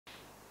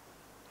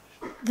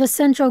The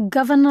central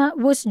governor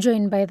was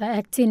joined by the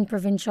acting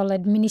provincial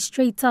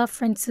administrator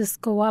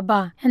Francisco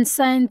Waba and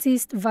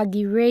scientist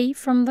Vagi Ray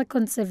from the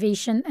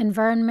Conservation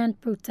Environment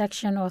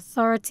Protection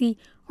Authority,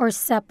 or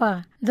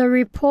SEPA. The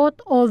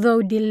report,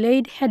 although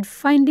delayed, had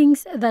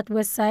findings that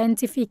were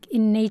scientific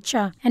in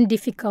nature and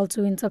difficult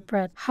to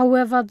interpret.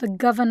 However, the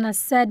governor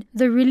said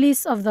the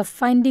release of the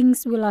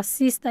findings will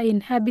assist the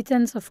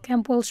inhabitants of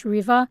Kemp Welch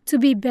River to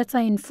be better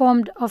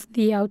informed of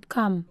the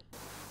outcome.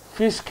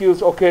 Fish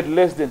kills occurred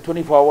less than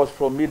 24 hours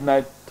from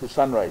midnight to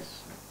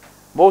sunrise.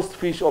 Most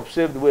fish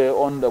observed were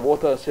on the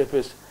water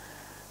surface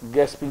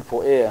gasping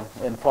for air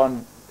and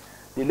found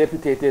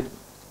dilapidated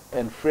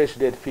and fresh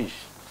dead fish.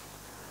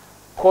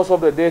 Cause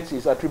of the deaths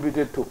is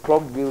attributed to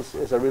clogged gills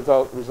as a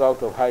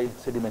result of high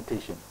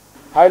sedimentation.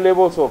 High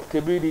levels of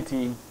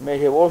turbidity may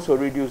have also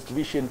reduced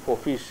vision for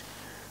fish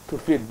to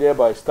feed,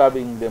 thereby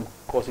starving them,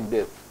 causing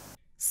death.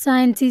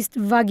 Scientist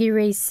Vagi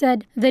Ray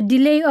said the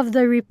delay of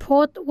the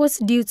report was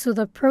due to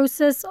the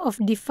process of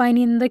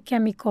defining the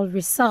chemical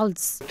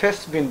results. The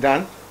test's been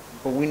done,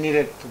 but we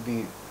needed to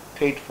be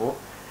paid for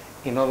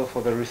in order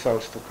for the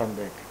results to come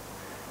back.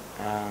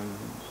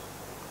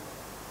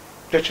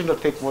 That should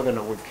not take more than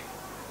a week.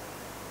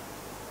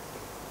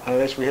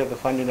 Unless we have the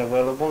funding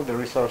available, the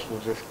results will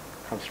just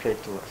come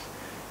straight to us.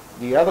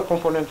 The other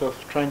component of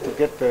trying to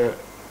get the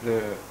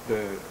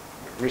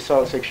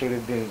results actually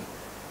being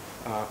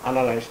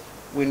analyzed,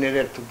 we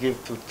needed to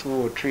give to 2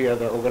 or 3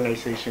 other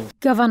organizations.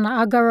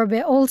 Governor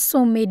Agarobe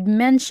also made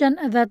mention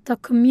that the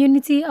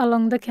community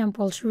along the Kemp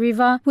Welch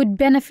River would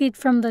benefit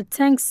from the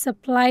tanks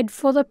supplied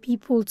for the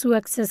people to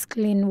access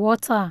clean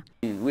water.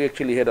 We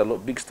actually had a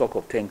big stock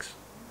of tanks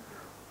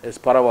as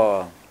part of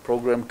our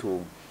program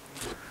to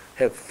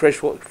have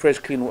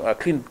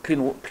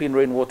clean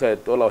rainwater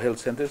at all our health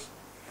centers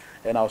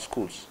and our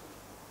schools.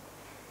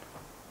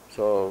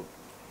 So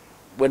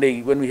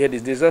when we had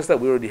this disaster,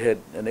 we already had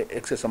an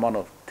excess amount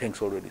of tanks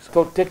already.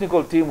 So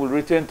technical team will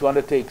return to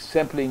undertake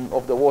sampling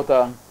of the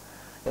water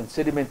and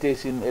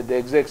sedimentation at the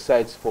exact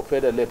sites for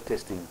further lab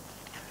testing.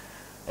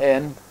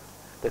 And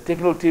the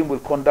technical team will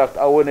conduct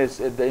awareness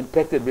at the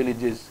impacted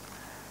villages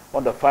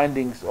on the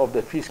findings of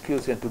the fish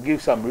kills and to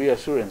give some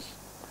reassurance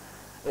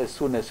as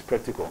soon as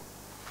practical.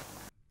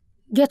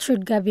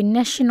 Gertrude Gabi,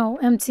 National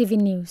EMTV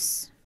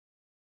News.